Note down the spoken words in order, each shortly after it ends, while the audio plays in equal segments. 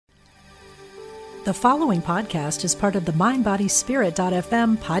The following podcast is part of the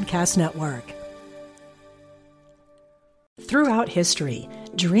MindBodySpirit.fm podcast network. Throughout history,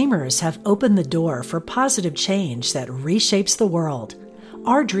 dreamers have opened the door for positive change that reshapes the world.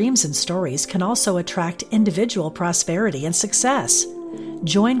 Our dreams and stories can also attract individual prosperity and success.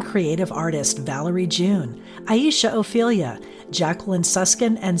 Join creative artist Valerie June, Aisha Ophelia, Jacqueline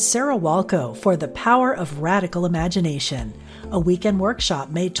Suskin, and Sarah Walco for The Power of Radical Imagination, a weekend workshop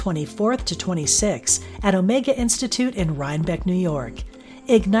May 24th to 26th at Omega Institute in Rhinebeck, New York.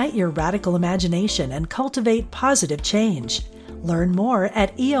 Ignite your radical imagination and cultivate positive change. Learn more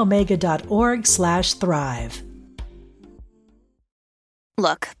at eomega.org/thrive.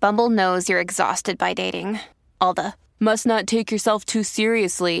 Look, Bumble knows you're exhausted by dating. All the must not take yourself too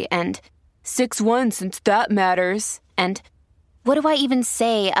seriously and 6'1" since that matters. And what do I even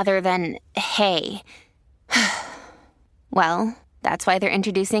say other than hey? Well, that's why they're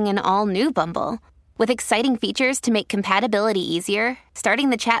introducing an all-new Bumble, with exciting features to make compatibility easier, starting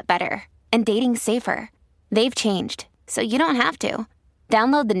the chat better, and dating safer. They've changed, so you don't have to.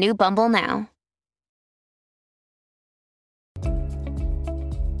 Download the new Bumble now.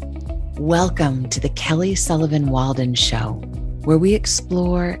 Welcome to the Kelly Sullivan Walden Show, where we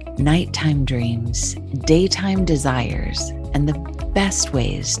explore nighttime dreams, daytime desires, and the best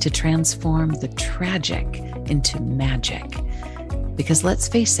ways to transform the tragic into magic. Because let's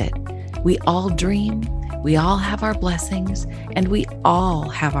face it, we all dream, we all have our blessings, and we all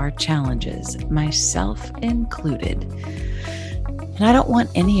have our challenges, myself included. And I don't want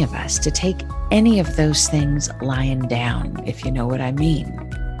any of us to take any of those things lying down, if you know what I mean.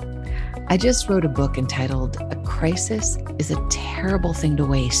 I just wrote a book entitled A Crisis is a Terrible Thing to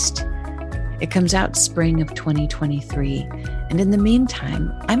Waste. It comes out spring of 2023. And in the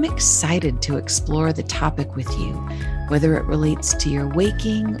meantime, I'm excited to explore the topic with you, whether it relates to your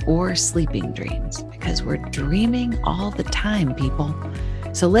waking or sleeping dreams, because we're dreaming all the time, people.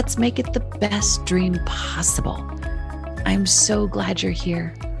 So let's make it the best dream possible. I'm so glad you're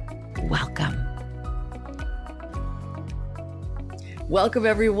here. Welcome. Welcome,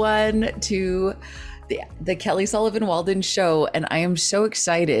 everyone, to the Kelly Sullivan Walden Show, and I am so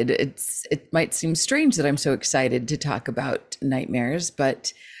excited. It might seem strange that I'm so excited to talk about nightmares,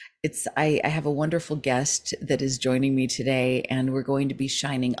 but I have a wonderful guest that is joining me today, and we're going to be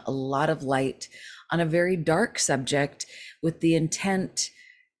shining a lot of light on a very dark subject with the intent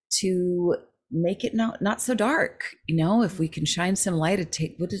to make it not so dark. You know, if we can shine some light,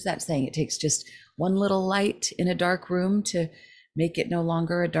 what is that saying? It takes just one little light in a dark room to make it no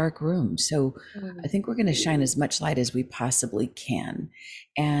longer a dark room. So I think we're going to shine as much light as we possibly can.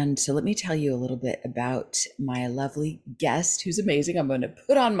 And so let me tell you a little bit about my lovely guest, who's amazing. I'm going to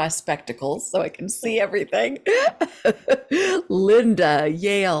put on my spectacles so I can see everything. Linda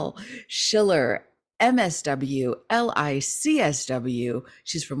Yale Schiller, MSW, LICSW.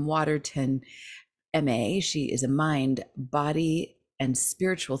 She's from Waterton, MA. She is a mind, body, and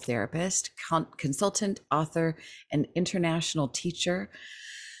spiritual therapist, consultant, author, and international teacher.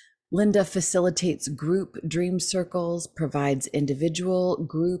 Linda facilitates group dream circles, provides individual,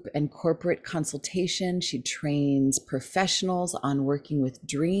 group, and corporate consultation. She trains professionals on working with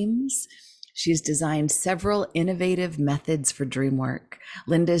dreams. She's designed several innovative methods for dream work.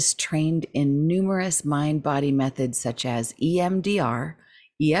 Linda's trained in numerous mind-body methods such as EMDR,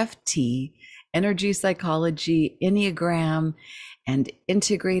 EFT, energy psychology, Enneagram, and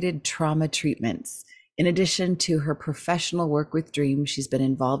integrated trauma treatments. In addition to her professional work with dreams, she's been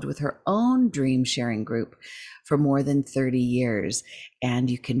involved with her own dream sharing group for more than 30 years.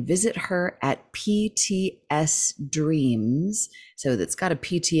 And you can visit her at PTS Dreams. So that's got a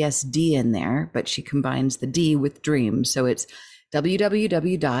PTSD in there, but she combines the D with dreams. So it's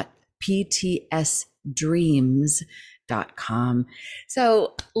www.ptsdreams.com.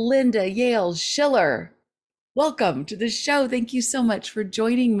 So Linda Yale Schiller, welcome to the show. Thank you so much for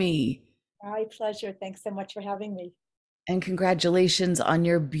joining me. My pleasure. Thanks so much for having me. And congratulations on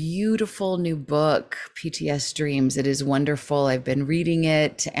your beautiful new book, PTS Dreams. It is wonderful. I've been reading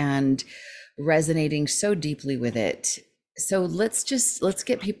it and resonating so deeply with it. So let's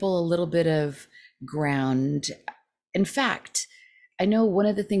get people a little bit of ground. In fact, I know one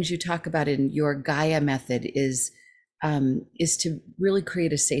of the things you talk about in your Gaia method is to really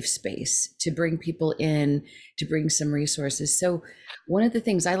create a safe space, to bring people in, to bring some resources. So one of the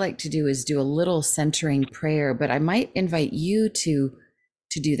things I like to do is do a little centering prayer, but I might invite you to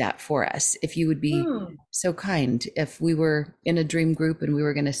do that for us, if you would be so kind, if we were in a dream group and we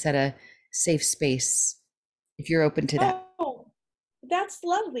were going to set a safe space, if you're open to that. Oh, that's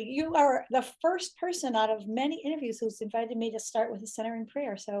lovely. You are the first person out of many interviews who's invited me to start with a centering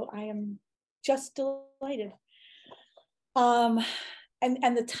prayer. So I am just delighted. And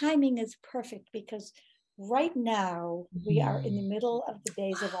the timing is perfect because right now we are in the middle of the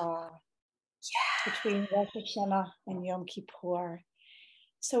days of awe between Rosh Hashanah and Yom Kippur.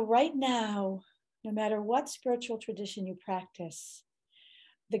 So right now, no matter what spiritual tradition you practice,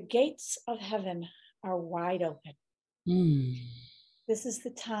 the gates of heaven are wide open. This is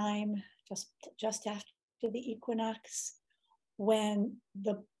the time just after the equinox when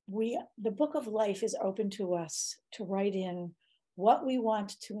the book of life is open to us to write in what we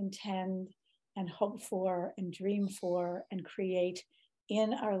want to intend and hope for and dream for and create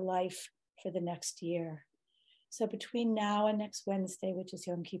in our life for the next year. So between now and next Wednesday, which is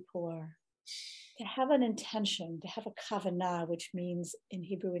Yom Kippur, to have an intention, to have a kavanah, which means in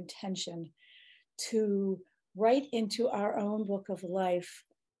Hebrew intention, to write into our own book of life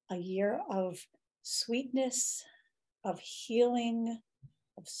a year of sweetness, of healing,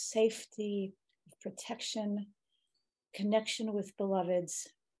 of safety, of protection, connection with beloveds,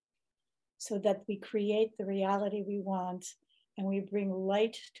 so that we create the reality we want and we bring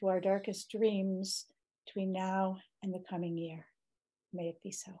light to our darkest dreams between now and the coming year. May it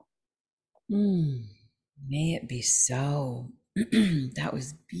be so. May it be so. That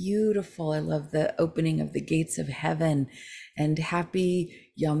was beautiful. I love the opening of the gates of heaven, and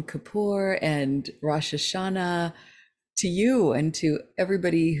happy Yom Kippur and Rosh Hashanah to you and to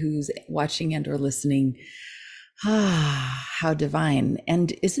everybody who's watching and or listening. How divine.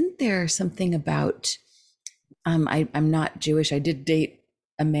 And isn't there something about, I'm not Jewish. I did date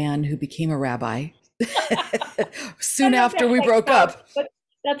a man who became a rabbi soon after we broke up. But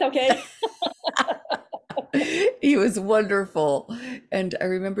that's okay. He was wonderful. And I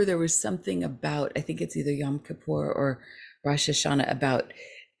remember there was something about, I think it's either Yom Kippur or Rosh Hashanah, about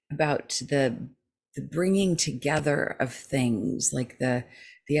the bringing together of things, like the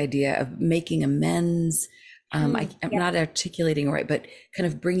idea of making amends. I'm not articulating right, but kind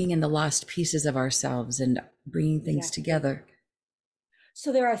of bringing in the lost pieces of ourselves and bringing things together.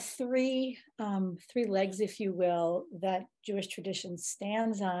 So there are three legs, if you will, that Jewish tradition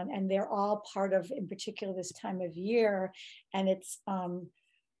stands on, and they're all part of, in particular, this time of year. And it's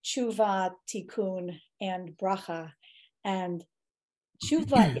tshuva, tikkun, and bracha. And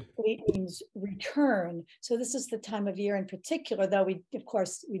tshuva means return. So this is the time of year in particular, though we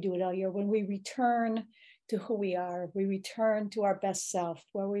do it all year, when we return to who we are. We return to our best self,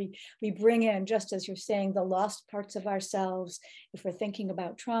 where we bring in, just as you're saying, the lost parts of ourselves. If we're thinking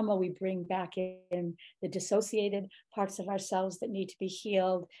about trauma, we bring back in the dissociated parts of ourselves that need to be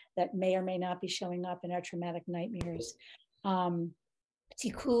healed, that may or may not be showing up in our traumatic nightmares.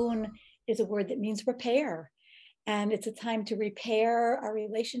 Tikkun is a word that means repair. And it's a time to repair our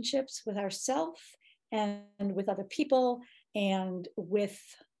relationships with ourselves and with other people and with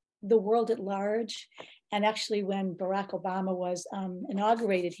the world at large. And actually, when Barack Obama was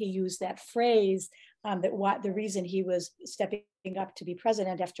inaugurated, he used that phrase that the reason he was stepping up to be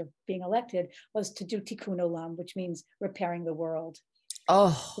president after being elected was to do tikkun olam, which means repairing the world.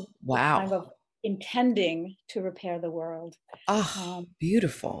 Oh, wow. Kind of intending to repair the world.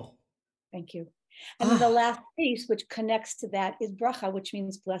 Beautiful. Thank you. And then the last piece, which connects to that, is bracha, which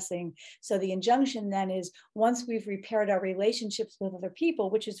means blessing. So the injunction then is, once we've repaired our relationships with other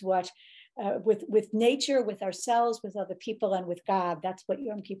people, which is what, with nature, with ourselves, with other people, and with God, that's what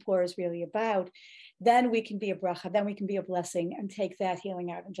Yom Kippur is really about, then we can be a bracha, then we can be a blessing and take that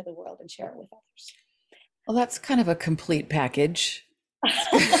healing out into the world and share it with others. Well, that's kind of a complete package.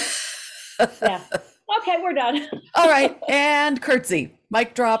 Yeah. Okay, we're done. All right. And curtsy.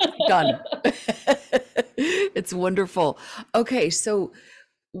 Mic drop. Done. It's wonderful. Okay. So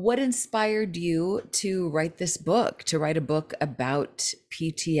what inspired you to write this book, to write a book about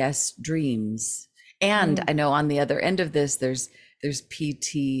PTS dreams? And I know on the other end of this, there's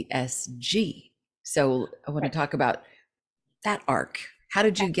PTSG. So I want to talk about that arc. How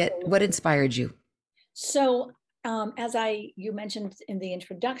did you what inspired you? So as you mentioned in the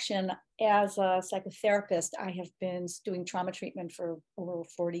introduction, as a psychotherapist, I have been doing trauma treatment for over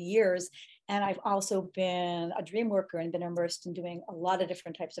 40 years. And I've also been a dream worker and been immersed in doing a lot of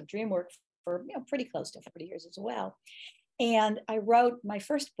different types of dream work for pretty close to 40 years as well. And I wrote my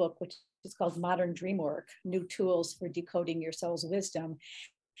first book, which is called Modern Dream Work: New Tools for Decoding Your Soul's Wisdom.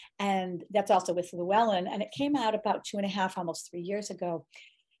 And that's also with Llewellyn. And it came out about 2.5, almost 3 years ago.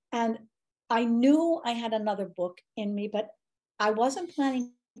 And I knew I had another book in me, but I wasn't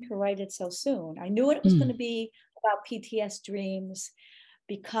planning to write it so soon. I knew it was going to be about PTS dreams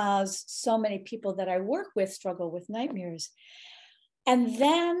because so many people that I work with struggle with nightmares. And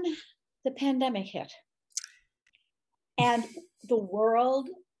then the pandemic hit. And the world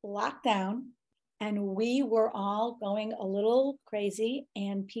locked down, and we were all going a little crazy,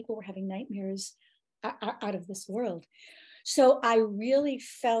 and people were having nightmares out of this world. So I really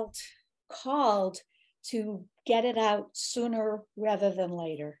felt called to get it out sooner rather than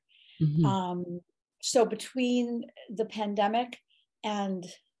later. So between the pandemic and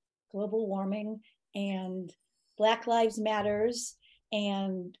global warming and Black Lives Matters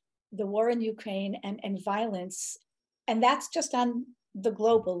and the war in Ukraine and violence, and that's just on the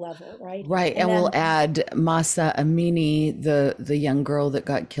global level, right? Right. And we'll add Mahsa Amini, the young girl that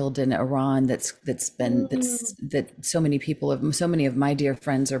got killed in Iran, that so many people so many of my dear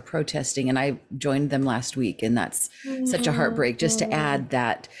friends are protesting, and I joined them last week, and that's such a heartbreak, just to add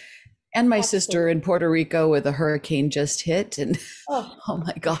that. And my sister in Puerto Rico, where the hurricane just hit, and oh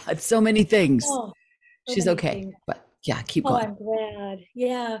my God, so many things. She's okay, but yeah, keep going. I'm glad.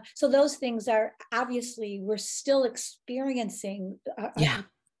 Yeah. So those things are obviously, we're still experiencing a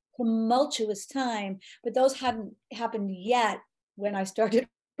tumultuous time, but those hadn't happened yet when I started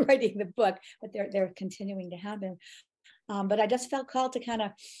writing the book, but they're continuing to happen. But I just felt called to kind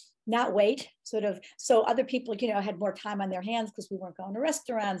of not wait, sort of, so other people, had more time on their hands because we weren't going to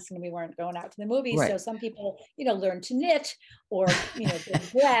restaurants and we weren't going out to the movies. Right. So some people, learned to knit or,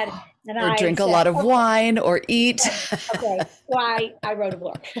 bake bread. And or drink a lot of wine or eat. Okay, so I wrote a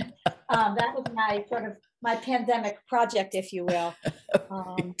book. That was my pandemic project, if you will.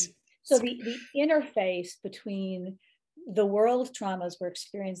 So the interface between the world traumas we're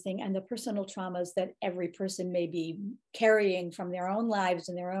experiencing and the personal traumas that every person may be carrying from their own lives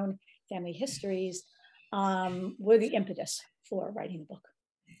and their own family histories were the impetus for writing the book.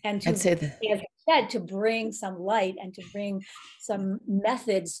 And to, as I said, to bring some light and to bring some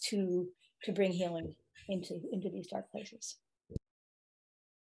methods to bring healing into these dark places.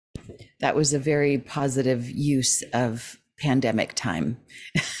 That was a very positive use of pandemic time.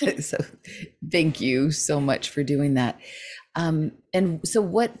 So thank you so much for doing that. And so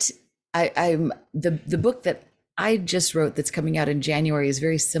what the book that I just wrote that's coming out in January is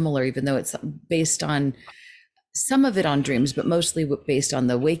very similar, even though it's based on some of it on dreams, but mostly based on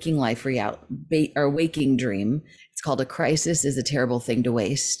the waking life or waking dream. It's called A Crisis is a Terrible Thing to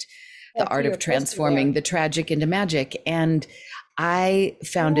Waste, the art of transforming the tragic into magic. And I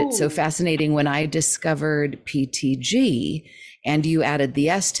found it so fascinating when I discovered PTG, and you added the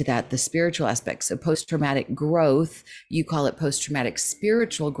S to that, the spiritual aspect. So post-traumatic growth, you call it post-traumatic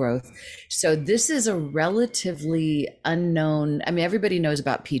spiritual growth. So this is a relatively unknown, everybody knows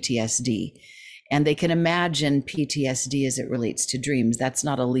about PTSD, and they can imagine PTSD as it relates to dreams. That's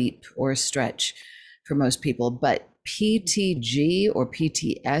not a leap or a stretch for most people, but PTG or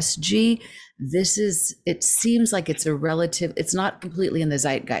PTSG, it seems like it's it's not completely in the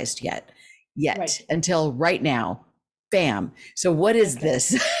zeitgeist yet, right. Until right now, bam. So what is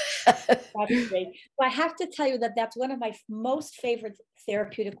this? That's great. Well, I have to tell you that's one of my most favorite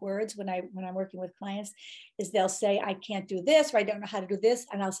therapeutic words when I'm working with clients, is they'll say, I can't do this, or I don't know how to do this.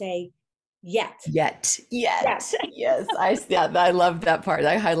 And I'll say, yet. Yes. I love that part.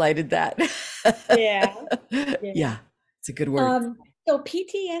 I highlighted that. Yeah. It's a good word. So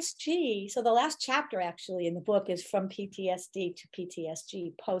PTSG, so the last chapter actually in the book is from PTSD to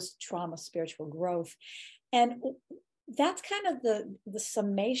PTSG, post-trauma spiritual growth. And that's kind of the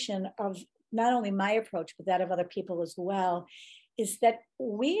summation of not only my approach, but that of other people as well, is that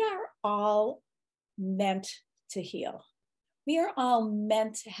we are all meant to heal. We are all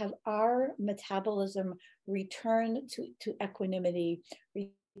meant to have our metabolism return to equanimity,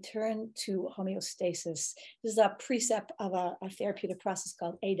 return to homeostasis. This is a precept of a therapeutic process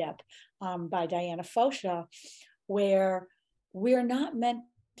called ADEP by Diana Fosha, where we're not meant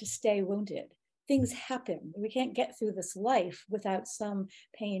to stay wounded. Things happen. We can't get through this life without some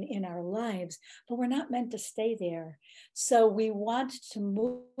pain in our lives, but we're not meant to stay there. So we want to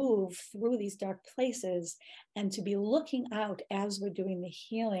move through these dark places and to be looking out as we're doing the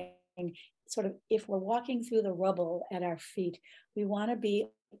healing. Sort of, if we're walking through the rubble at our feet, we want to be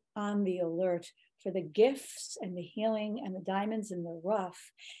on the alert for the gifts and the healing and the diamonds in the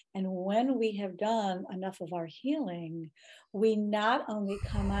rough. And when we have done enough of our healing, we not only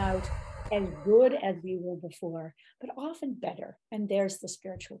come out as good as we were before, but often better. And there's the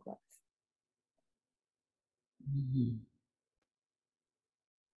spiritual growth. Mm-hmm.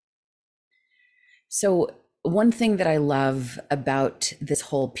 So one thing that I love about this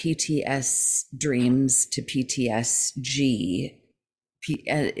whole PTS dreams to PTSG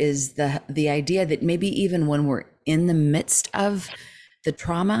is the idea that maybe even when we're in the midst of the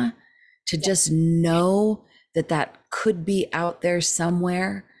trauma, to just know that could be out there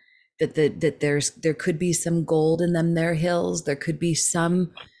somewhere, that there could be some gold in them there hills, there could be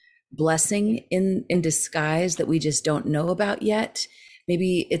some blessing in disguise that we just don't know about yet.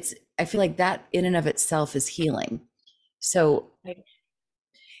 Maybe I feel like that in and of itself is healing. So Right.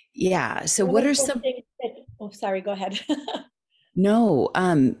 yeah. So One what of are the some, things that, oh, sorry, go ahead. no,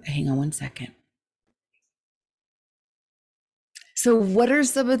 hang on one second. So what are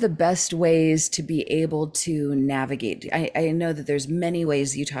some of the best ways to be able to navigate? I know that there's many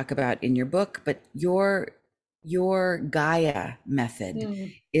ways you talk about in your book, but your Gaia method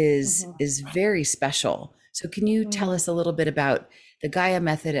Mm, is mhm, very special. So can you tell mm. us a little bit about the Gaia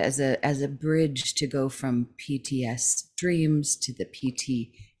method as a bridge to go from PTS dreams to the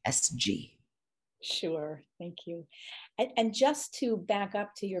PTSG? Sure, thank you. And just to back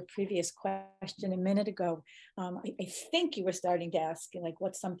up to your previous question a minute ago, I think you were starting to ask, like,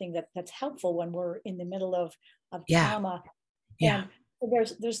 what's something that's helpful when we're in the middle of Yeah, trauma. yeah. And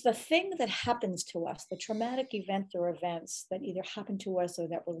there's the thing that happens to us, the traumatic event or events that either happen to us or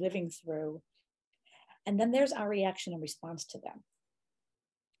that we're living through. And then there's our reaction and response to them.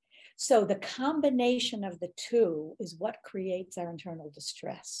 So the combination of the two is what creates our internal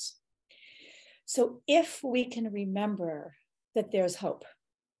distress. So if we can remember that there's hope,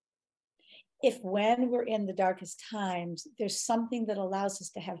 if when we're in the darkest times, there's something that allows us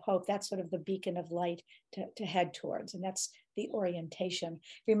to have hope, that's sort of the beacon of light to head towards. And that's the orientation.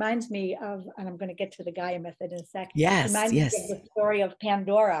 Reminds me of, and I'm going to get to the Gaia method in a sec, Yes, reminds me of yes. the story of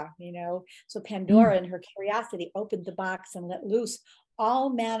Pandora, So Pandora in her curiosity opened the box and let loose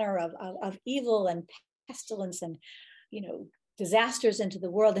all manner of evil and pestilence and, disasters into the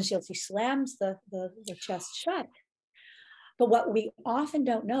world. And she slams the chest shut. But what we often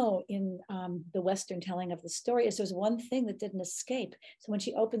don't know in the Western telling of the story is there's one thing that didn't escape. So when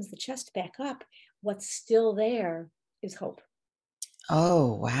she opens the chest back up, what's still there is hope.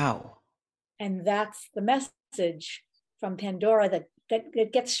 Oh, wow. And that's the message from Pandora that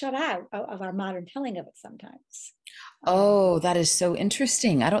gets shut out of our modern telling of it sometimes. Oh, that is so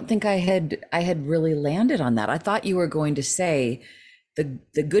interesting. I don't think I had really landed on that. I thought you were going to say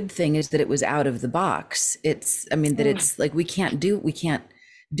the good thing is that it was out of the box. I mean, that Mm. it's like we can't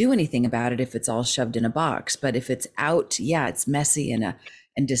do anything about it if it's all shoved in a box. But if it's out, yeah, it's messy and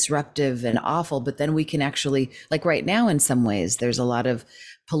disruptive and awful. But then we can actually, like right now, in some ways, there's a lot of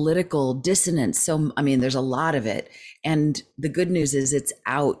political dissonance. So I mean, there's a lot of it. And the good news is it's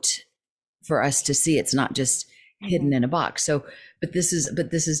out for us to see. It's not just hidden Mhm. in a box. So, but this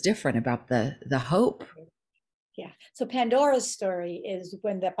is different about the hope. Yeah. So Pandora's story is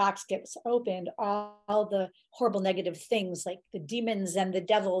when the box gets opened, all the horrible negative things like the demons and the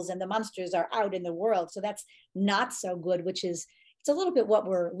devils and the monsters are out in the world. So that's not so good, which is it's a little bit what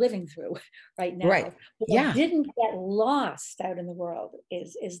we're living through right Right. now. But what Yeah. didn't get lost out in the world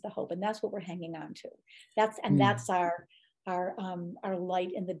is the hope. And that's what we're hanging on to. That's our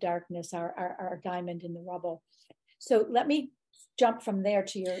light in the darkness, our diamond in the rubble. So let me jump from there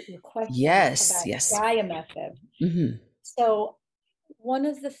to your question Yes. about Yes. Gaia method. Hmm. So one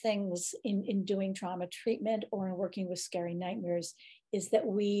of the things in doing trauma treatment or in working with scary nightmares is that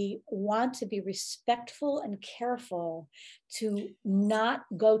we want to be respectful and careful to not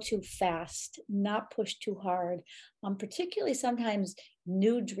go too fast, not push too hard. Particularly sometimes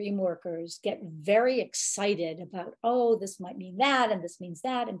new dream workers get very excited about, oh, this might mean that, and this means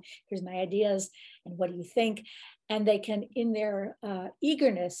that, and here's my ideas, and what do you think? And they can, in their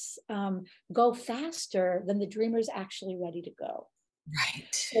eagerness, go faster than the dreamer's actually ready to go. Right.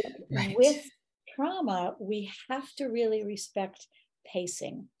 So Right. with trauma, we have to really respect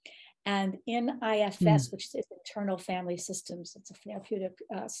pacing. And in Mm. IFS, which is internal family systems, it's a therapeutic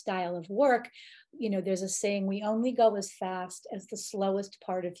style of work. There's a saying: we only go as fast as the slowest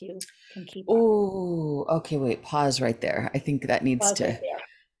part of you can keep up. Oh, okay. Wait, pause right there. I think that needs Pause right to, there. Yep.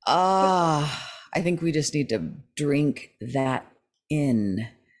 I think we just need to drink that in.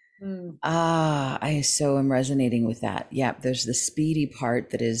 Mm, I so am resonating with that. Yeah, there's the speedy part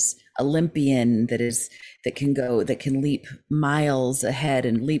that is Olympian, that can leap miles ahead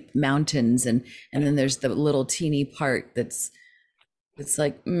and leap mountains, and then there's the little teeny part that's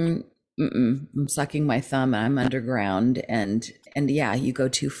like, I'm sucking my thumb and I'm underground, and yeah, you go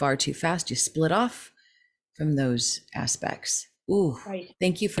too far too fast, you split off from those aspects. Ooh, right.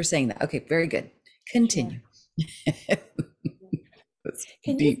 thank you for saying that. Okay, very good. Sure. Continue. That's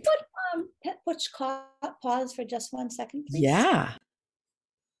Can you deep. push pause for just 1 second, please? Yeah.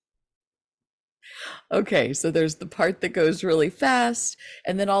 Okay, so there's the part that goes really fast,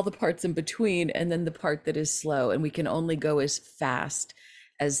 and then all the parts in between, and then the part that is slow. And we can only go as fast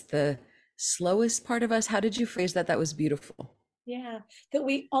as the slowest part of us. How did you phrase that? That was beautiful. Yeah, that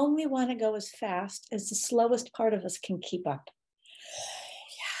we only want to go as fast as the slowest part of us can keep up.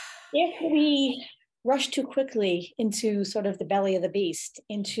 If we rush too quickly into sort of the belly of the beast,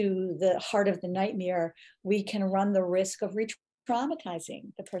 into the heart of the nightmare, we can run the risk of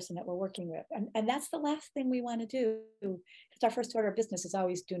re-traumatizing the person that we're working with. And that's the last thing we want to do, because our first order of business is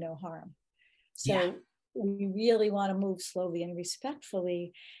always do no harm. So we really want to move slowly and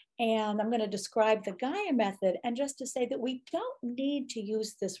respectfully. And I'm going to describe the Gaia method, and just to say that we don't need to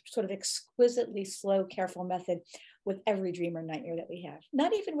use this sort of exquisitely slow, careful method with every dream or nightmare that we have.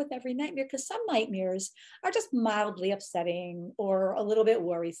 Not even with every nightmare, because some nightmares are just mildly upsetting or a little bit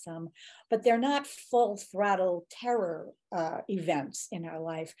worrisome, but they're not full throttle terror events in our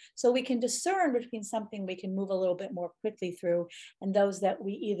life. So we can discern between something we can move a little bit more quickly through, and those that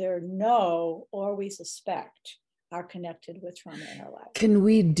we either know or we suspect are connected with trauma in our lives. Can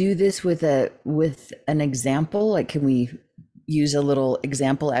we do this with an example? Like, can we use a little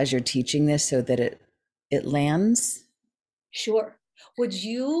example as you're teaching this so that it lands? Sure. Would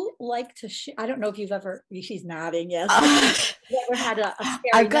you like to I don't know if you've ever, she's nodding, yes. You ever had a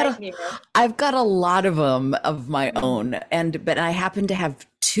scary nightmare? I've got a lot of them of my own, but I happen to have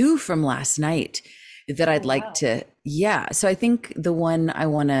two from last night that I'd like to, So I think the one I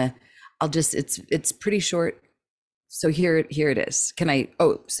want to, it's pretty short. So here it is.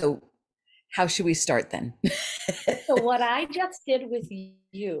 So how should we start then? So what I just did with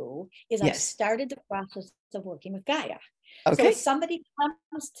you is I started the process of working with Gaia. Okay. So if somebody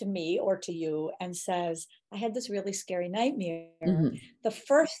comes to me or to you and says, I had this really scary nightmare, the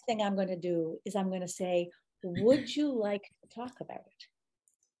first thing I'm going to do is I'm going to say, would you like to talk about it?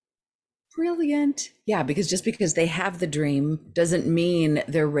 Brilliant. Yeah, because just because they have the dream doesn't mean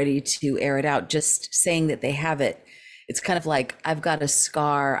they're ready to air it out. Just saying that they have it. It's kind of like, I've got a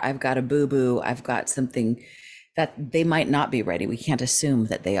scar, I've got a boo-boo, I've got something that they might not be ready. We can't assume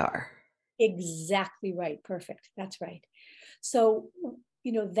that they are. Exactly right. Perfect. That's right. So,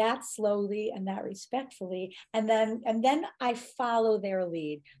 that slowly and that respectfully, and then I follow their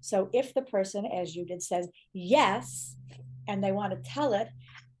lead. So if the person, as you did, says yes, and they want to tell it,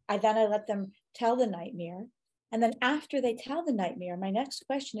 I let them tell the nightmare. And then after they tell the nightmare, my next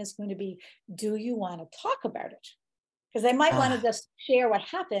question is going to be, do you want to talk about it? Because they might want to just share what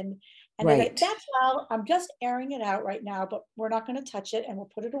happened. And they're like, that's all, I'm just airing it out right now, but we're not going to touch it, and we'll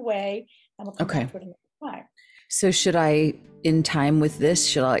put it away, and we'll come back to it another time. So should I, in time with this,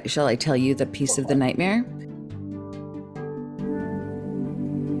 shall I tell you the piece of the nightmare?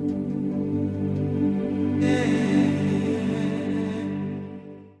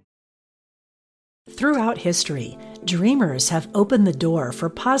 Throughout history, dreamers have opened the door for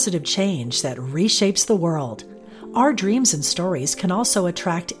positive change that reshapes the world. Our dreams and stories can also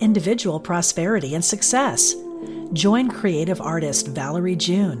attract individual prosperity and success. Join creative artist Valerie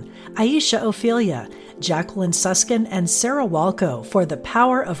June, Aisha Ophelia, Jacqueline Suskin, and Sarah Walco for The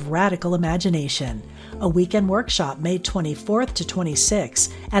Power of Radical Imagination, a weekend workshop May 24th to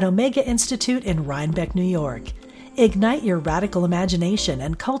 26th at Omega Institute in Rhinebeck, New York. Ignite your radical imagination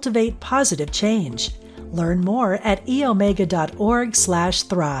and cultivate positive change. Learn more at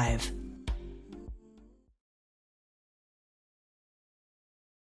eomega.org/thrive.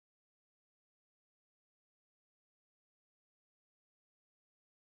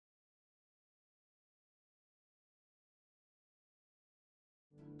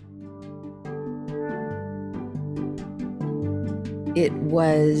 It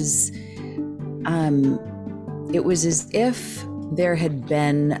was as if there had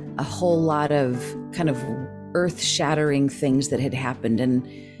been a whole lot of kind of earth-shattering things that had happened,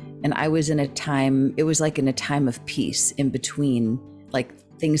 and I was in a time, it was like in a time of peace in between, like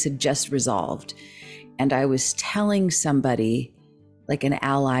things had just resolved. And I was telling somebody, like an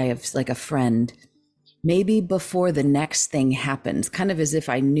ally, of like a friend, maybe before the next thing happens, kind of as if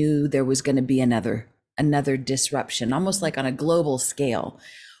I knew there was going to be another disruption, almost like on a global scale.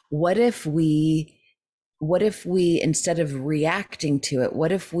 What if we, instead of reacting to it,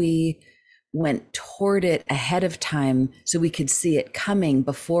 what if we went toward it ahead of time so we could see it coming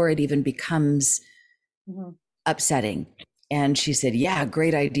before it even becomes upsetting? And she said, yeah,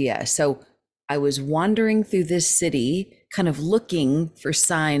 great idea. So I was wandering through this city, kind of looking for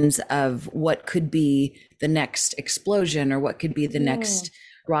signs of what could be the next explosion or what could be the next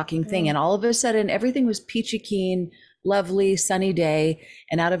rocking thing. And all of a sudden, everything was peachy keen, lovely, sunny day.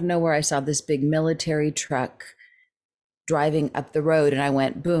 And out of nowhere, I saw this big military truck driving up the road. And I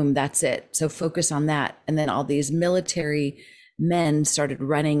went, boom, that's it. So focus on that. And then all these military men started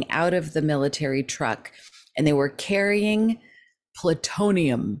running out of the military truck, and they were carrying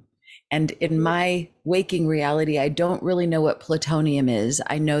plutonium. And in my waking reality, I don't really know what plutonium is.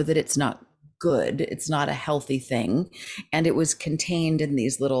 I know that it's not good. It's not a healthy thing. And it was contained in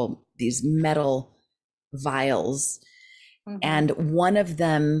these metal vials. And one of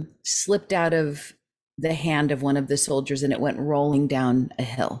them slipped out of the hand of one of the soldiers and it went rolling down a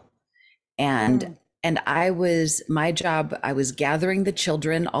hill. And my job, I was gathering the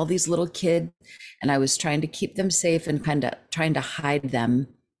children, all these little kids, and I was trying to keep them safe and kind of trying to hide them.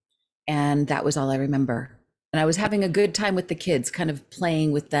 And that was all I remember. And I was having a good time with the kids, kind of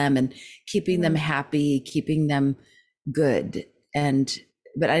playing with them and keeping them happy, keeping them good.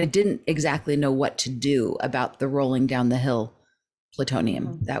 But I didn't exactly know what to do about the rolling down the hill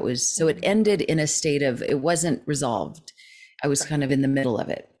plutonium. That was, so it ended in a state of, it wasn't resolved. I was kind of in the middle of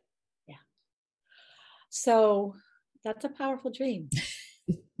it. Yeah. So that's a powerful dream.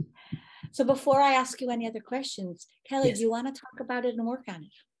 So before I ask you any other questions, Kelly, Yes. do you want to talk about it and work on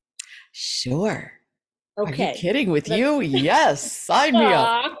it? Sure. Okay. Are you kidding with you? Yes. Sign me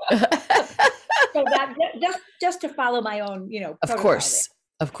up. So that just to follow my own, Of course.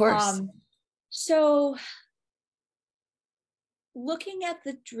 Of course. So looking at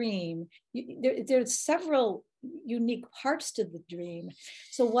the dream, there's several unique parts to the dream.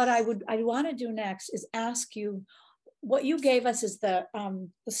 So what I want to do next is ask you, what you gave us is the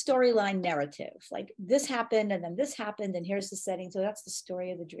storyline narrative, like this happened and then this happened and here's the setting. So that's the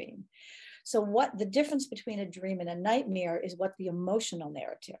story of the dream. So what the difference between a dream and a nightmare is what the emotional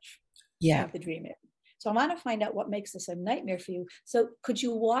narrative of the dream is. So I want to find out what makes this a nightmare for you. So could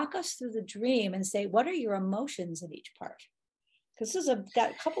you walk us through the dream and say, what are your emotions in each part? Because this has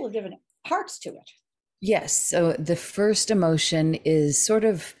got a couple of different parts to it. Yes. So the first emotion is sort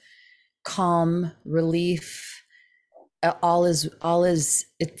of calm, relief. All is,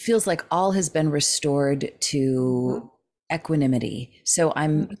 it feels like all has been restored to equanimity. So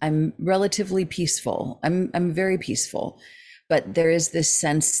I'm relatively peaceful. I'm very peaceful, but there is this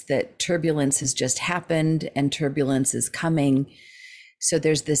sense that turbulence has just happened and turbulence is coming. So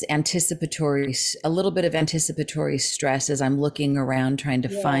there's this a little bit of anticipatory stress as I'm looking around trying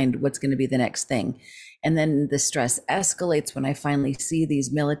to find what's going to be the next thing. And then the stress escalates when I finally see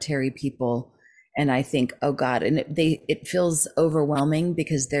these military people and I think, oh God, and it feels overwhelming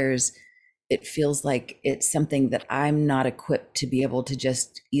because it feels like it's something that I'm not equipped to be able to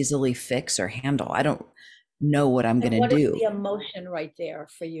just easily fix or handle. I don't know what I'm going to do. What is the emotion right there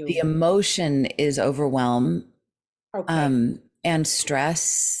for you? The emotion is overwhelm. Okay. And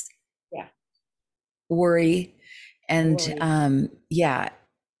stress, worry, and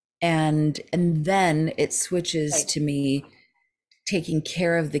and then it switches to me taking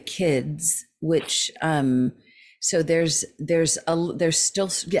care of the kids, which so there's still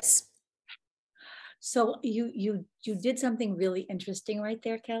yes. So you did something really interesting right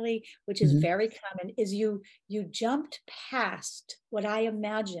there, Kelly, which is very common, is you jumped past what I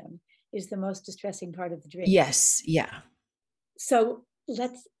imagine is the most distressing part of the dream. Yes, yeah. So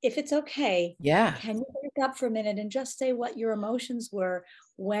if it's okay, can you back up for a minute and just say what your emotions were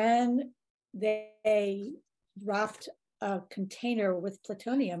when they dropped a container with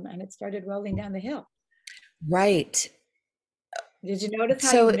plutonium and it started rolling down the hill? Right. Did you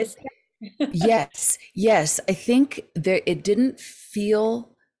notice how you missed that? Yes. I think it didn't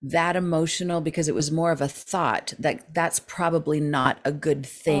feel that emotional because it was more of a thought that's probably not a good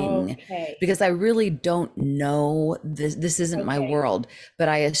thing because I really don't know this isn't my world, but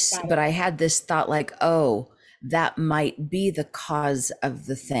I had this thought like, oh, that might be the cause of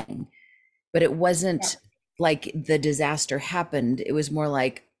the thing, but it wasn't like the disaster happened. It was more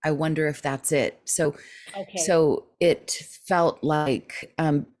like, I wonder if that's it. So it felt like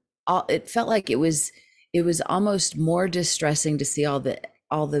it was almost more distressing to see all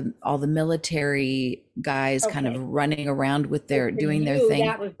the military guys kind of running around with doing their thing.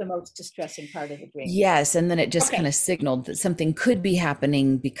 That was the most distressing part of the dream. Yes. And then it just kind of signaled that something could be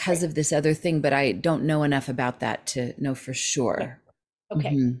happening because of this other thing, but I don't know enough about that to know for sure.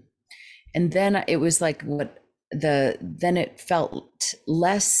 Okay. And then it was like then it felt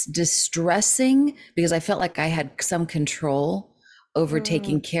less distressing because I felt like I had some control over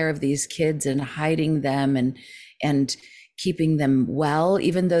taking care of these kids and hiding them and keeping them well,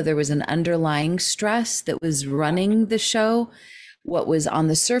 even though there was an underlying stress that was running the show. What was on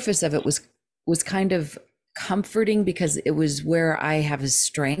the surface of it was kind of comforting because it was where I have a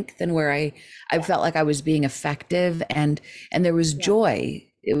strength and where I felt like I was being effective and there was joy.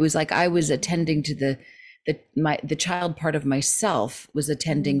 It was like I was attending to the child part of myself was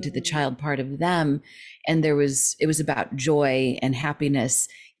attending to the child part of them. And it was about joy and happiness,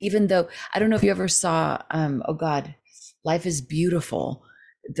 even though I don't know if you ever saw, oh God, Life is Beautiful.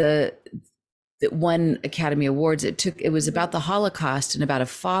 The that won Academy Awards. It was about the Holocaust and about a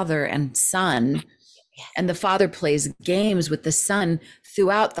father and son, and the father plays games with the son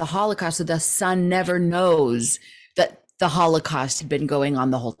throughout the Holocaust, so the son never knows that the Holocaust had been going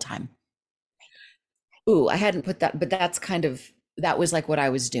on the whole time. Ooh, I hadn't put that, but that was like what I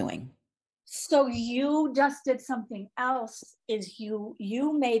was doing. So you just did something else, is you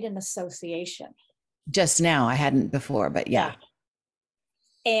made an association. Just now, I hadn't before, but yeah.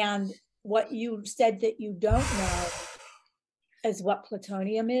 And what you said that you don't know is what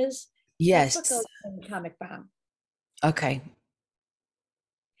plutonium is. Yes. That's what goes in the atomic bomb. Okay.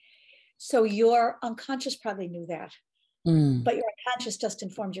 So your unconscious probably knew that. Mm. But your unconscious just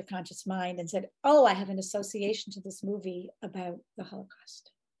informed your conscious mind and said, oh, I have an association to this movie about the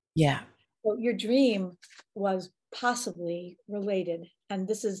Holocaust. Yeah. So your dream was possibly related. And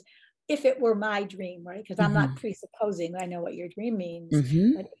this is, if it were my dream, right? Because I'm not presupposing I know what your dream means, but if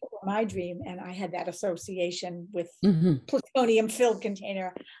it were my dream and I had that association with plutonium filled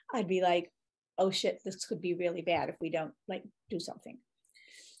container, I'd be like, oh shit, this could be really bad if we don't like do something.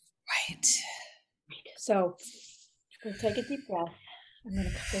 Right. So we'll take a deep breath. I'm going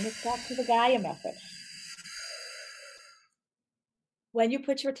to bring us back to the Gaia method. When you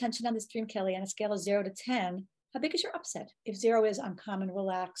put your attention on this dream, Kelly, on a scale of 0 to 10, how big is your upset? If 0 is I'm calm and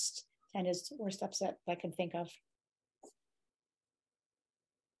relaxed, 10 is the worst upset I can think of.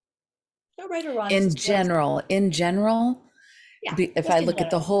 No right or wrong. In general, yeah, if I look at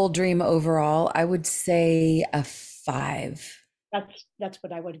the whole dream overall, I would say a 5. That's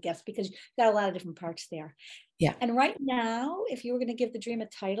what I would guess, because you've got a lot of different parts there. Yeah. And right now, if you were going to give the dream a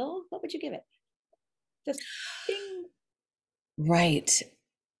title, what would you give it? Just ding. Right.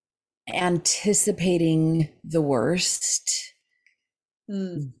 Anticipating the worst,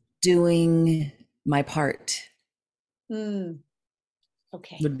 doing my part.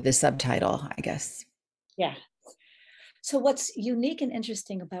 Okay. Would be the subtitle, I guess. Yeah. So what's unique and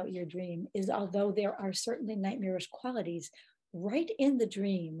interesting about your dream is, although there are certainly nightmarish qualities, right in the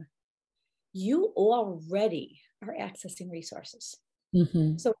dream, you already are accessing resources.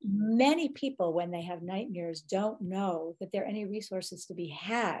 So many people, when they have nightmares, don't know that there are any resources to be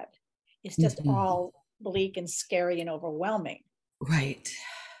had. It's just all bleak and scary and overwhelming. Right.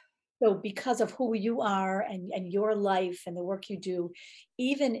 So because of who you are and your life and the work you do,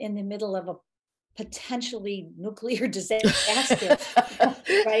 even in the middle of a potentially nuclear disaster,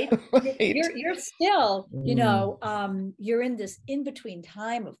 right? You're still, you're in this in-between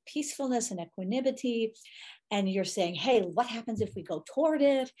time of peacefulness and equanimity. And you're saying, hey, what happens if we go toward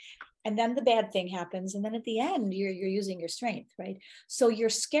it? And then the bad thing happens. And then at the end, you're using your strength, right? So your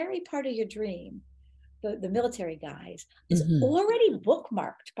scary part of your dream, the military guys, is already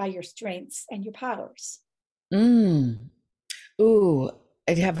bookmarked by your strengths and your powers. Ooh,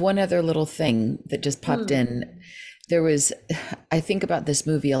 I have one other little thing that just popped in. There was, I think about this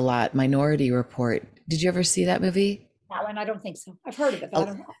movie a lot, Minority Report. Did you ever see that movie? That one, I don't think so. I've heard of it, but I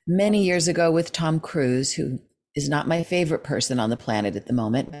don't know. Many years ago with Tom Cruise, who is not my favorite person on the planet at the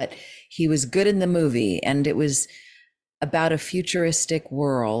moment, but he was good in the movie. And it was about a futuristic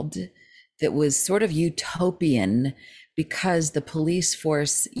world that was sort of utopian because the police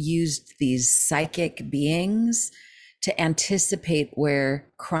force used these psychic beings to anticipate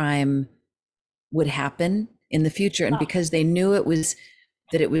where crime would happen in the future. And because they knew it was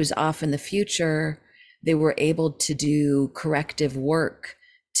off in the future, they were able to do corrective work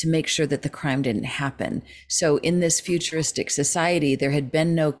to make sure that the crime didn't happen. So in this futuristic society, there had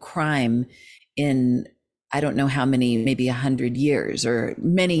been no crime in, I don't know how many, maybe 100 years or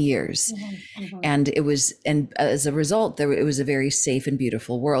many years. And as a result, it was a very safe and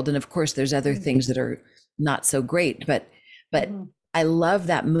beautiful world. And of course, there's other things that are not so great, but I love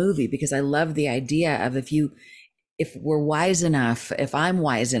that movie because I love the idea of if we're wise enough, if I'm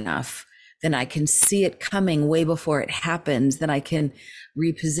wise enough, then I can see it coming way before it happens. Then I can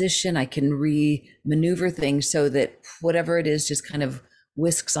reposition, I can maneuver things so that whatever it is just kind of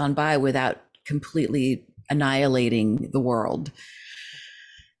whisks on by without completely annihilating the world.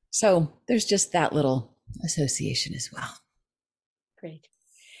 So there's just that little association as well. Great.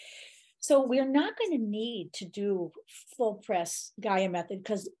 So we're not going to need to do full press Gaia method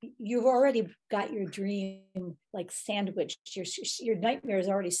because you've already got your dream like sandwiched. Your nightmare is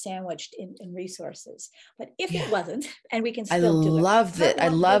already sandwiched in resources. But if it wasn't, and we can still do it. I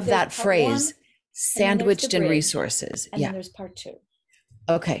love that phrase, sandwiched in resources. And then there's part 2.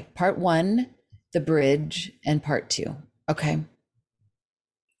 Okay, part 1, the bridge, and part 2. Okay.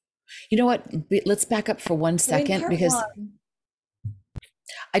 You know what? Let's back up for 1 second because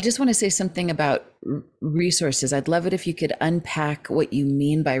I just want to say something about resources. I'd love it if you could unpack what you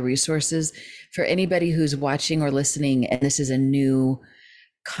mean by resources for anybody who's watching or listening, and this is a new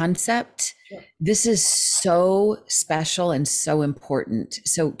concept. Sure. This is so special and so important.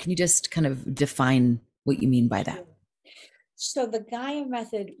 So can you just kind of define what you mean by that? So the Gaia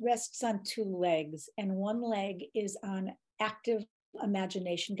method rests on two legs, and one leg is on active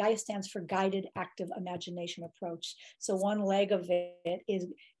imagination. Gaia stands for guided active imagination approach. So one leg of it is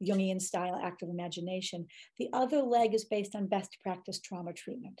Jungian style active imagination. The other leg is based on best practice trauma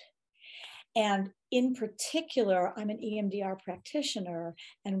treatment. And in particular, I'm an EMDR practitioner,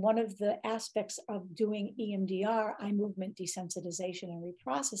 and one of the aspects of doing EMDR, eye movement desensitization and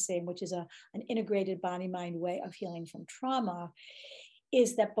reprocessing, which is an integrated body-mind way of healing from trauma,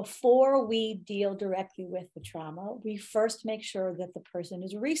 is that before we deal directly with the trauma, we first make sure that the person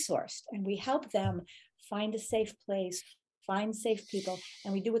is resourced, and we help them find a safe place, find safe people,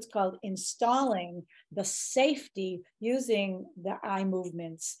 and we do what's called installing the safety using the eye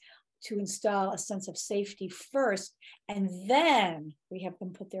movements to install a sense of safety first, and then we have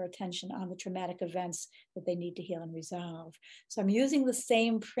them put their attention on the traumatic events that they need to heal and resolve. So I'm using the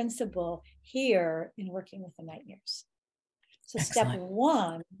same principle here in working with the nightmares. So Excellent. Step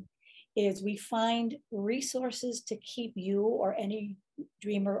one is we find resources to keep you or any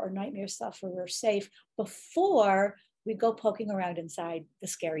dreamer or nightmare sufferer safe before we go poking around inside the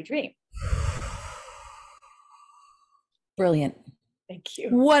scary dream. Brilliant. Thank you.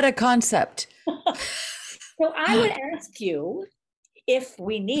 What a concept. So I would ask you if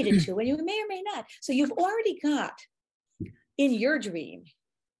we needed to, and you may or may not. So you've already got in your dream,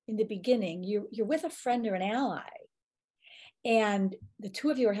 in the beginning, you're with a friend or an ally, and the two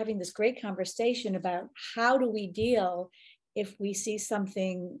of you are having this great conversation about how do we deal if we see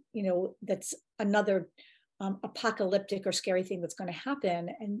something, that's another apocalyptic or scary thing that's going to happen.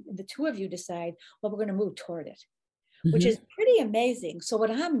 And the two of you decide, well, we're going to move toward it. Which is pretty amazing. So what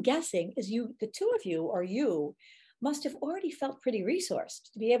I'm guessing is the two of you or you must have already felt pretty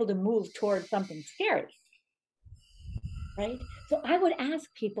resourced to be able to move toward something scary, right? So I would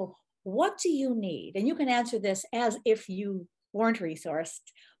ask people, what do you need? And you can answer this as if you weren't resourced.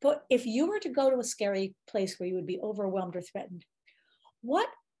 But if you were to go to a scary place where you would be overwhelmed or threatened, what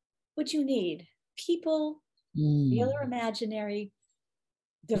would you need? People, real or imaginary,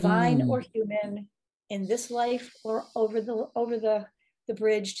 divine or human, in this life or over the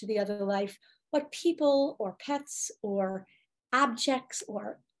bridge to the other life, what people or pets or objects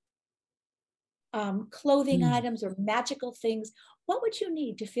or clothing items or magical things, what would you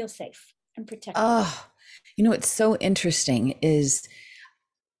need to feel safe and protected? Oh, what's so interesting is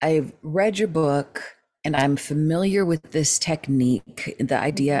I've read your book and I'm familiar with this technique, the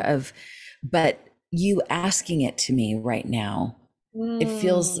idea of, but you asking it to me right now, it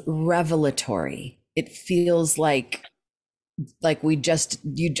feels revelatory. It feels like you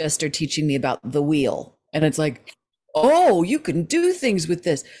just are teaching me about the wheel, and it's like, oh, you can do things with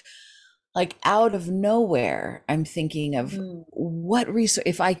this. Like out of nowhere, I'm thinking of what resource,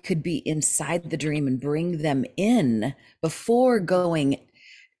 if I could be inside the dream and bring them in before going.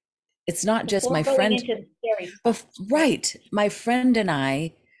 It's not just my friend, right? My friend and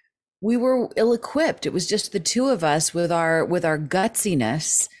I, we were ill-equipped. It was just the two of us with our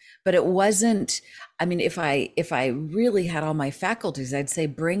gutsiness. But it wasn't, if I really had all my faculties, I'd say,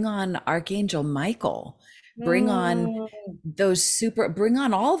 bring on Archangel Michael, bring on bring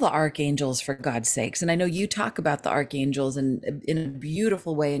on all the archangels, for God's sakes. And I know you talk about the archangels in a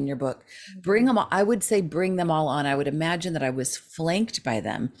beautiful way in your book. Bring them all. I would say, bring them all on. I would imagine that I was flanked by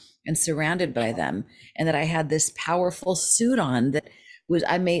them and surrounded by them, and that I had this powerful suit on that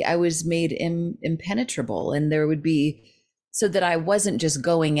I was made impenetrable, and there would be, so that I wasn't just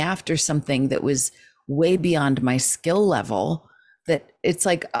going after something that was way beyond my skill level, that it's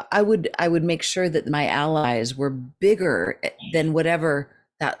like I would make sure that my allies were bigger than whatever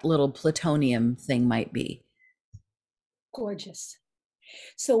that little plutonium thing might be. Gorgeous.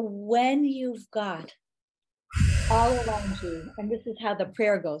 So when you've got all around you, and this is how the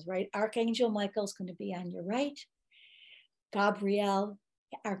prayer goes, right? Archangel Michael's going to be on your right,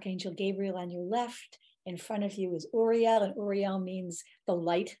 Archangel Gabriel on your left. In front of you is Uriel, and Uriel means the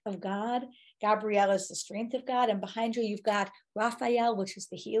light of God. Gabriel is the strength of God. And behind you, you've got Raphael, which is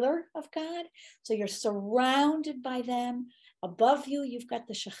the healer of God. So you're surrounded by them. Above you, you've got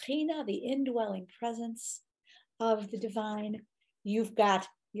the Shekhinah, the indwelling presence of the divine. You've got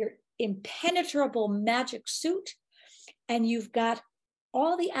your impenetrable magic suit, and you've got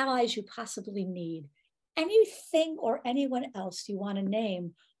all the allies you possibly need. Anything or anyone else you want to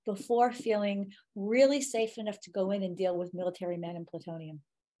name before feeling really safe enough to go in and deal with military men and plutonium.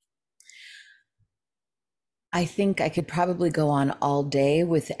 I think I could probably go on all day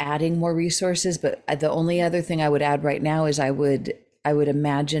with adding more resources, but the only other thing I would add right now is I would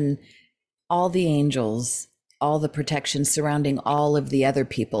imagine all the angels, all the protection surrounding all of the other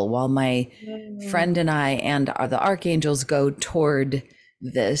people while my friend and I and the archangels go toward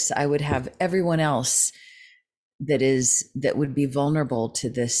this. I would have everyone else that would be vulnerable to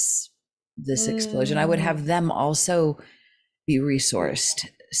this explosion. I would have them also be resourced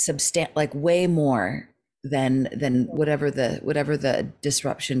like way more than whatever the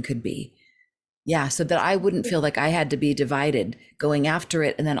disruption could be. Yeah, so that I wouldn't feel like I had to be divided going after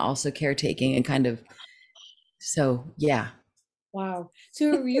it and then also caretaking and kind of, so yeah. Wow.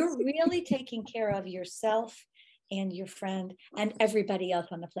 So you're really taking care of yourself and your friend and everybody else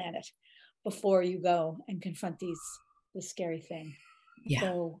on the planet before you go and confront this scary thing. Yeah.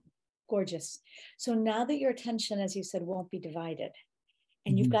 So gorgeous. So now that your attention, as you said, won't be divided,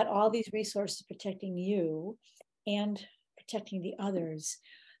 and you've got all these resources protecting you and protecting the others,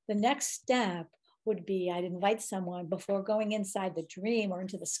 the next step would be I'd invite someone before going inside the dream or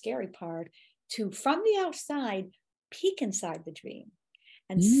into the scary part to, from the outside, peek inside the dream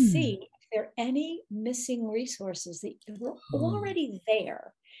and see if there are any missing resources that were already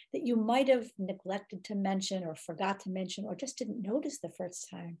there that you might have neglected to mention or forgot to mention or just didn't notice the first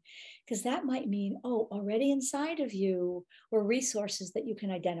time. Because that might mean, oh, already inside of you were resources that you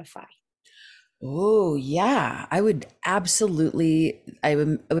can identify. Oh, yeah. I would absolutely, I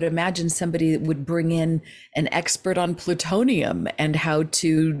would imagine somebody would bring in an expert on plutonium and how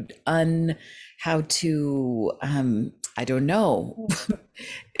to, I don't know,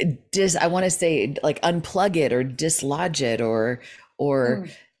 I want to say like unplug it or dislodge it or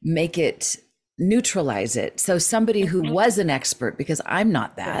make it, neutralize it. So somebody who was an expert, because I'm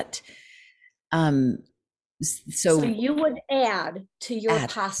not that. So you would add to your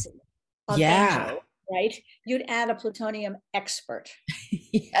posse of angels, right? You'd add a plutonium expert.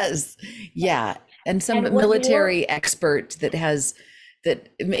 Yes. Yeah. And some military expert that has that,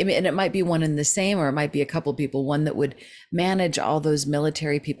 and it might be one and the same, or it might be a couple people, one that would manage all those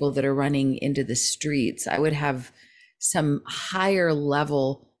military people that are running into the streets. I would have some higher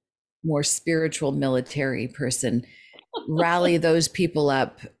level, more spiritual military person rally those people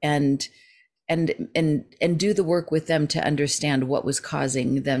up and do the work with them to understand what was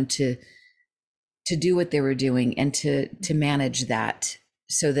causing them to do what they were doing and to manage that,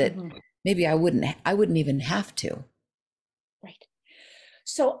 so that maybe I wouldn't even have to. Right.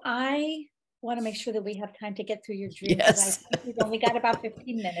 So I want to make sure that we have time to get through your dream. Yes. I think we've only got about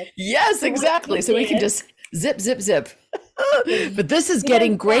 15 minutes. Yes, so exactly. So we can just zip. But this is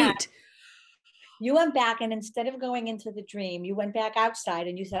getting great. You went back, and instead of going into the dream, you went back outside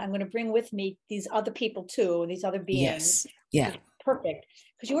and you said, I'm going to bring with me these other people too, and these other beings. Yes. Yeah. Perfect.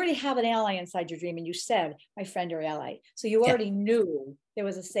 Because you already have an ally inside your dream, and you said, my friend or ally. So you already knew there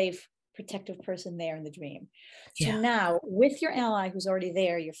was a safe, protective person there in the dream. So now, with your ally who's already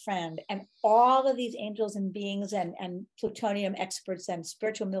there, your friend, and all of these angels and beings and plutonium experts and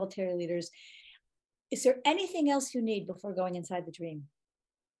spiritual military leaders, is there anything else you need before going inside the dream?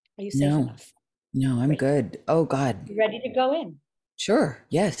 Are you safe enough? No, I'm good. Oh, God. You ready to go in? Sure.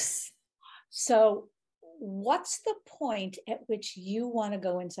 Yes. So what's the point at which you want to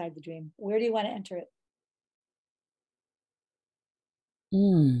go inside the dream? Where do you want to enter it?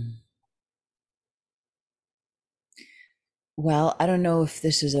 Well, I don't know if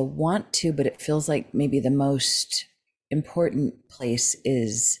this is a want to, but it feels like maybe the most important place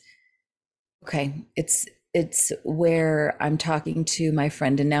is, it's where I'm talking to my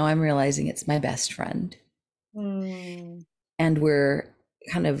friend, and now I'm realizing it's my best friend. And we're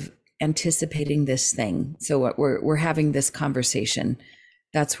kind of anticipating this thing. So we're having this conversation.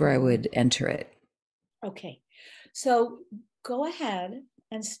 That's where I would enter it. Okay. So go ahead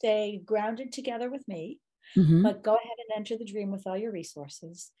and stay grounded together with me, but go ahead and enter the dream with all your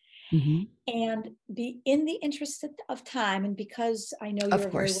resources. And be in the interest of time, and because I know you're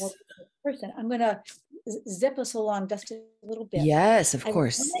a very well person, I'm going to zip us along just a little bit. Yes, of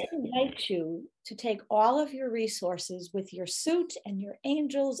course. I want to invite you to take all of your resources with your suit and your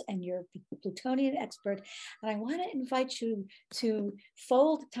angels and your plutonian expert, and I want to invite you to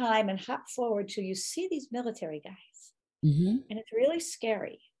fold time and hop forward till you see these military guys, and it's really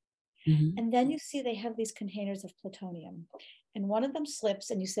scary. And then you see they have these containers of plutonium, and one of them slips,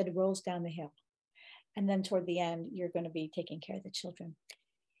 and you said it rolls down the hill. And then toward the end, you're going to be taking care of the children.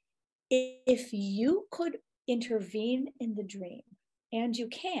 If you could intervene in the dream, and you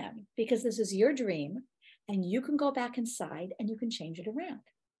can, because this is your dream, and you can go back inside and you can change it around.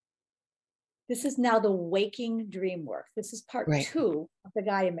 This is now the waking dream work. This is part Right. 2 of the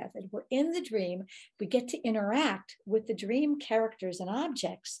Gaia method. We're in the dream. We get to interact with the dream characters and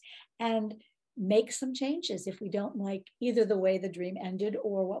objects and make some changes if we don't like either the way the dream ended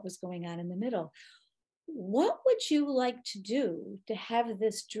or what was going on in the middle. What would you like to do to have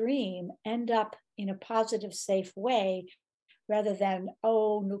this dream end up in a positive, safe way rather than,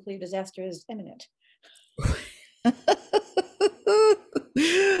 oh, nuclear disaster is imminent?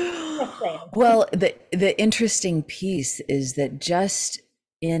 Well, the interesting piece is that just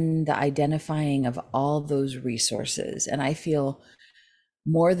in the identifying of all those resources, and I feel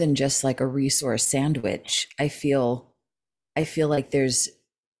more than just like a resource sandwich, I feel like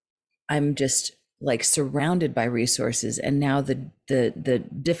I'm just like surrounded by resources, and now the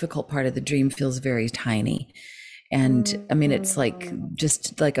difficult part of the dream feels very tiny. And I mean, it's like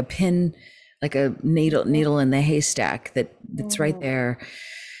just like a pin, like a needle in the haystack that's right there.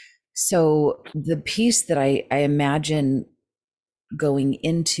 So the piece that I imagine going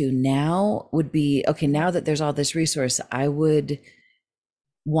into now would be, okay, now that there's all this resource, I would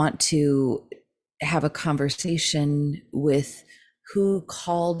want to have a conversation with who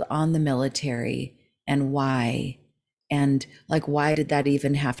called on the military and why, and like, why did that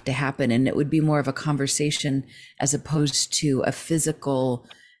even have to happen? And it would be more of a conversation as opposed to a physical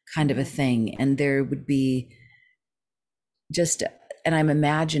kind of a thing. And there would be just, and I'm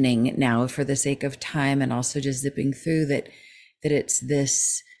imagining now for the sake of time and also just zipping through that it's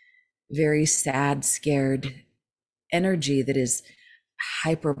this very sad, scared energy that is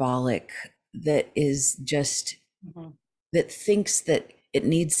hyperbolic, that is just, that thinks that it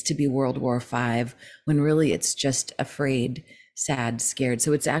needs to be World War V when really it's just afraid, sad, scared.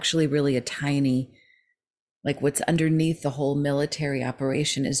 So it's actually really a tiny, like what's underneath the whole military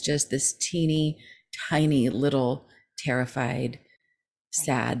operation is just this teeny, tiny little terrified,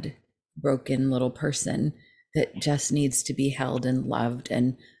 sad, broken little person that just needs to be held and loved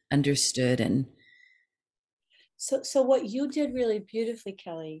and understood. And so what you did really beautifully,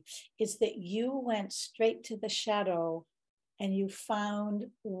 Kelly, is that you went straight to the shadow and you found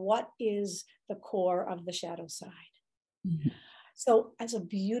what is the core of the shadow side. So it's a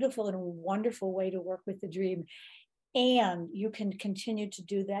beautiful and wonderful way to work with the dream. And you can continue to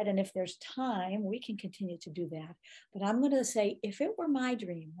do that. And if there's time, we can continue to do that. But I'm going to say, if it were my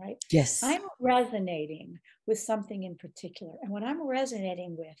dream, right? yes, I'm resonating with something in particular. And what I'm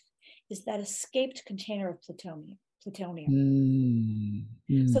resonating with is that escaped container of plutonium.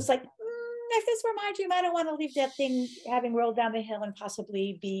 So it's like, if this were my dream, I don't want to leave that thing having rolled down the hill and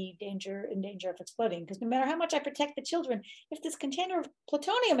possibly be in danger of exploding. Because no matter how much I protect the children, if this container of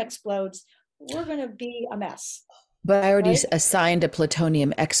plutonium explodes, we're going to be a mess. But I already assigned a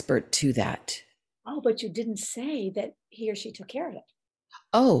plutonium expert to that. Oh, but you didn't say that he or she took care of it.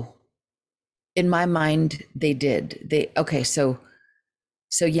 Oh, in my mind, they did. Okay, so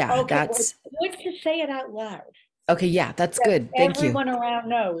yeah, okay, that's good to say it out loud. Okay, yeah, that's good. Thank you. Everyone around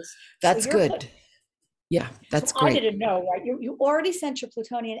knows. That's good. Yeah, that's great. I didn't know, right? You already sent your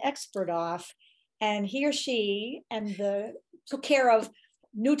plutonium expert off, and he or she took care of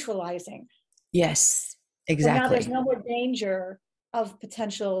neutralizing. Yes, exactly. So now there's no more danger of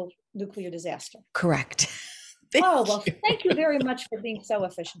potential nuclear disaster. Correct. Thank you very much for being so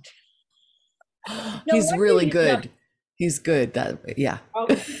efficient. He's really good. He's good. Yeah. Oh,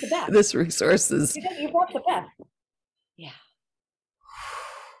 he's the best. This resource is. You brought the best. Yeah.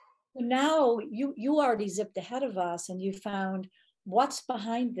 So now you already zipped ahead of us and you found what's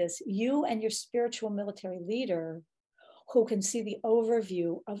behind this. You and your spiritual military leader who can see the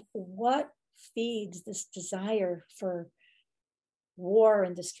overview of what feeds this desire for war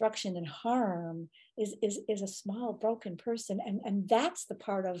and destruction and harm is a small broken person. And that's the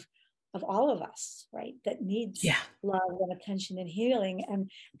part of all of us, right, that needs love and attention and healing.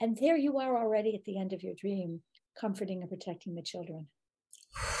 And there you are already at the end of your dream, comforting and protecting the children.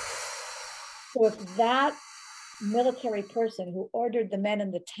 So if that military person who ordered the men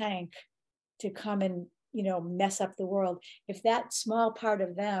in the tank to come and, mess up the world, if that small part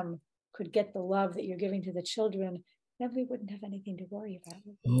of them could get the love that you're giving to the children, then we wouldn't have anything to worry about.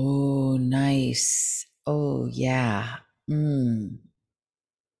 Oh, nice. Oh, yeah.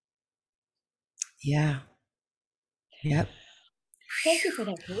 Yeah. Yep. Thank you for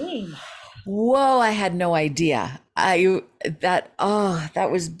that dream. Whoa, I had no idea. That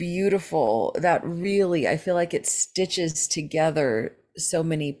was beautiful. That really, I feel like it stitches together so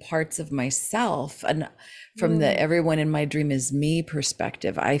many parts of myself. And from the everyone in my dream is me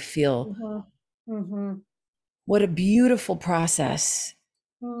perspective, I feel what a beautiful process.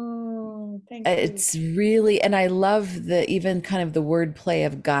 Thank you. It's really, and I love the even kind of the wordplay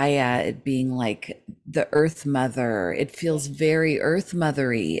of Gaia, it being like the Earth Mother. It feels very Earth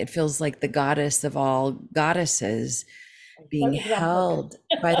Mothery. It feels like the goddess of all goddesses being held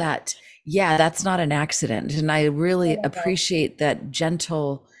by that. Yeah, that's not an accident. And I really appreciate that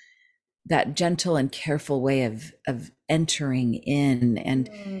gentle and careful way of entering in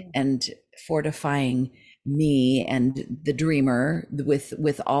and fortifying me and the dreamer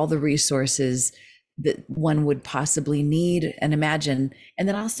with all the resources that one would possibly need and imagine, and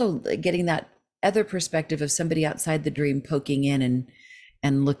then also getting that other perspective of somebody outside the dream poking in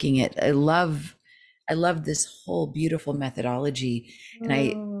and looking at. I love this whole beautiful methodology.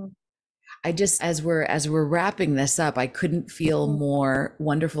 And I just, as we're wrapping this up, I couldn't feel more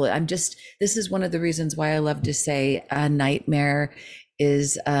wonderful. This is one of the reasons why I love to say a nightmare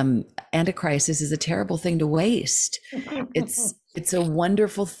is and a crisis is a terrible thing to waste. It's a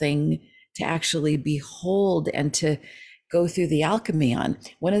wonderful thing to actually behold and to go through the alchemy on.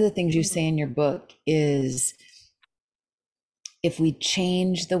 One of the things you say in your book is, if we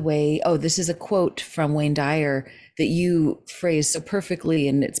change the way, this is a quote from Wayne Dyer that you phrase so perfectly,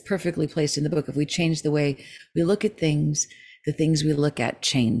 and it's perfectly placed in the book. If we change the way we look at things, the things we look at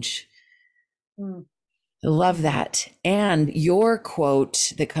change. I love that. And your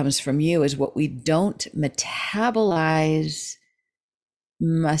quote that comes from you is, what we don't metabolize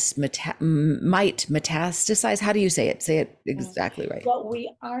might metastasize. How do you say it? Say it exactly right. What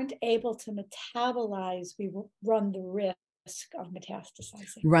we aren't able to metabolize, we will run the risk of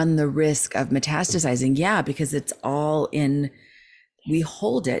metastasizing. Yeah, because it's all in, we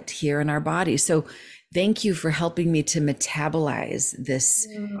hold it here in our body. So thank you for helping me to metabolize this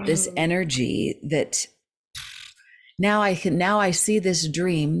energy that now I see this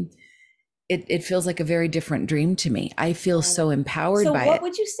dream. It feels like a very different dream to me. I feel so empowered by it. So what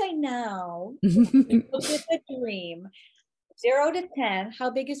would you say now? Look at the dream, 0 to 10.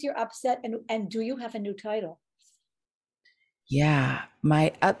 How big is your upset? And do you have a new title? Yeah,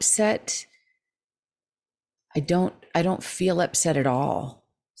 my upset, I don't feel upset at all.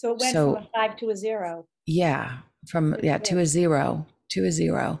 So it went from a 5 to a 0. Yeah, to a 0.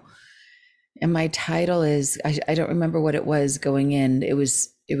 And my title is, I don't remember what it was going in. It was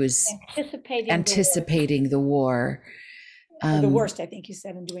anticipating the war. The worst, I think you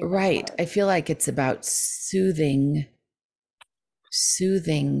said, in doing right. I feel like it's about soothing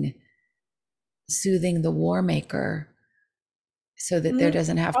the war maker, so that there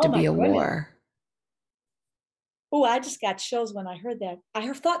doesn't have to be a war. Oh, I just got chills when I heard that.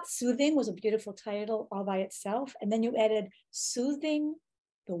 I thought soothing was a beautiful title all by itself. And then you added soothing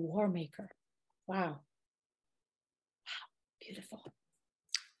the war maker. Wow. Beautiful.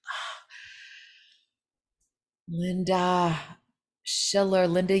 Linda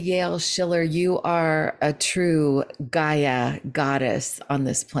Yale Schiller, you are a true Gaia goddess on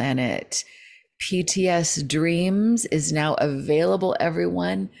this planet. PTS Dreams is now available,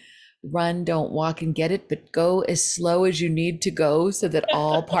 everyone. Run, don't walk and get it, but go as slow as you need to go so that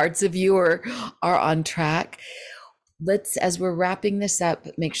all parts of you are on track. As we're wrapping this up,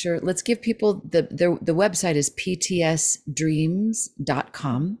 make sure, let's give people the website is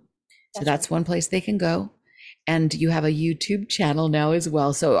ptsdreams.com. So that's one place they can go. And you have a YouTube channel now as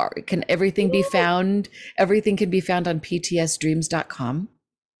well. So can everything be found? Everything can be found on ptsdreams.com.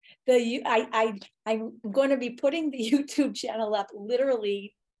 I'm going to be putting the YouTube channel up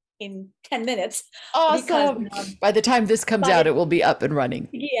literally in 10 minutes. Awesome. Because, by the time this comes out, it will be up and running.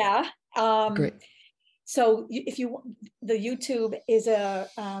 Yeah. Great. So the YouTube is the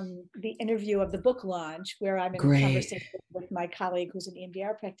interview of the book launch, where I'm in conversation with my colleague who's an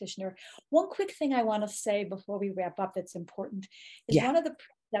EMDR practitioner. One quick thing I want to say before we wrap up that's important is one of the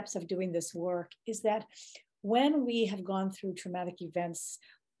steps of doing this work is that when we have gone through traumatic events,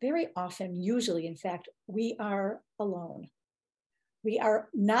 very often, usually, in fact, we are alone. We are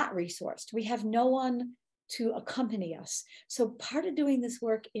not resourced. We have no one to accompany us. So part of doing this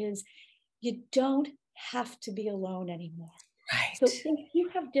work is you don't have to be alone anymore. Right. So if you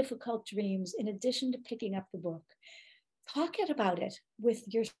have difficult dreams, in addition to picking up the book, talk about it with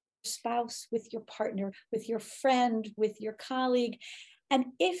your spouse, with your partner, with your friend, with your colleague. And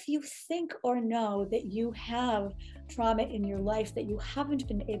if you think or know that you have trauma in your life that you haven't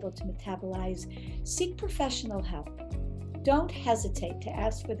been able to metabolize, seek professional help. Don't hesitate to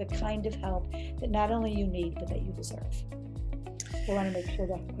ask for the kind of help that not only you need, but that you deserve. So I want to make sure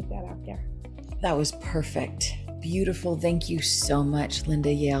to put that out there. That was perfect. Beautiful. Thank you so much,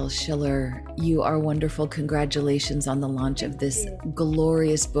 Linda Yale Schiller. You are wonderful. Congratulations on the launch of this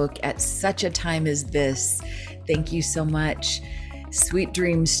glorious book at such a time as this. Thank you so much. Sweet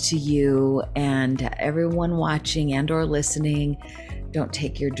dreams to you and everyone watching and or listening. Don't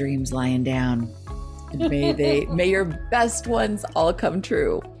take your dreams lying down. May your best ones all come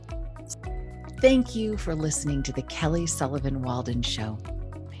true. Thank you for listening to the Kelly Sullivan Walden Show.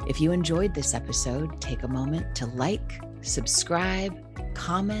 If you enjoyed this episode, take a moment to like, subscribe,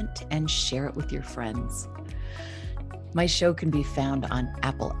 comment, and share it with your friends. My show can be found on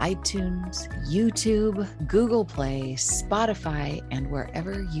Apple iTunes, YouTube, Google Play, Spotify, and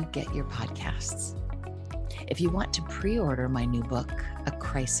wherever you get your podcasts. If you want to pre-order my new book, A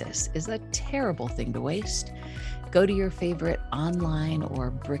Crisis is a Terrible Thing to Waste, go to your favorite online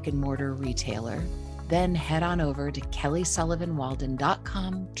or brick and mortar retailer, then head on over to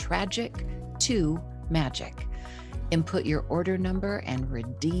kellysullivanwalden.com, tragic to magic. Input your order number and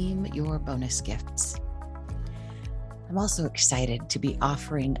redeem your bonus gifts. I'm also excited to be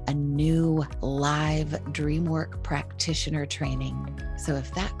offering a new live DreamWork practitioner training. So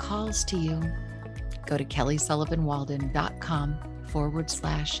if that calls to you, go to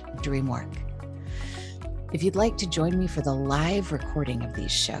kellysullivanwalden.com/DreamWork. If you'd like to join me for the live recording of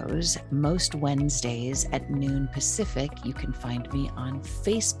these shows, most Wednesdays at noon Pacific, you can find me on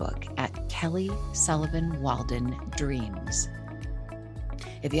Facebook at Kelly Sullivan Walden Dreams.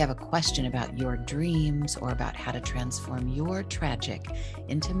 If you have a question about your dreams or about how to transform your tragic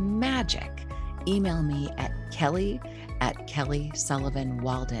into magic, email me at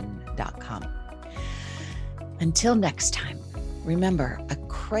kelly@kellysullivanwalden.com. Until next time, remember, a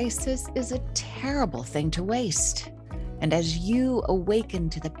crisis is a terrible thing to waste. And as you awaken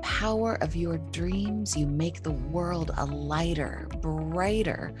to the power of your dreams, you make the world a lighter,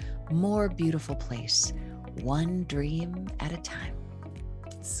 brighter, more beautiful place, one dream at a time.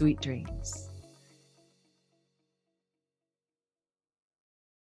 Sweet dreams.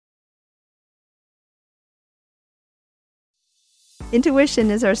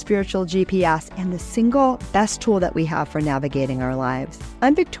 Intuition is our spiritual GPS and the single best tool that we have for navigating our lives.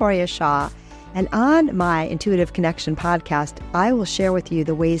 I'm Victoria Shaw, and on my Intuitive Connection podcast, I will share with you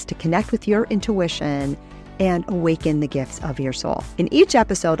the ways to connect with your intuition and awaken the gifts of your soul. In each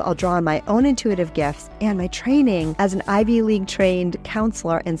episode, I'll draw on my own intuitive gifts and my training as an Ivy League trained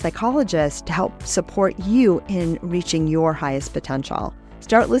counselor and psychologist to help support you in reaching your highest potential.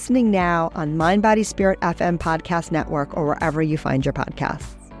 Start listening now on Mind, Body, Spirit FM Podcast Network or wherever you find your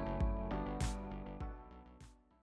podcasts.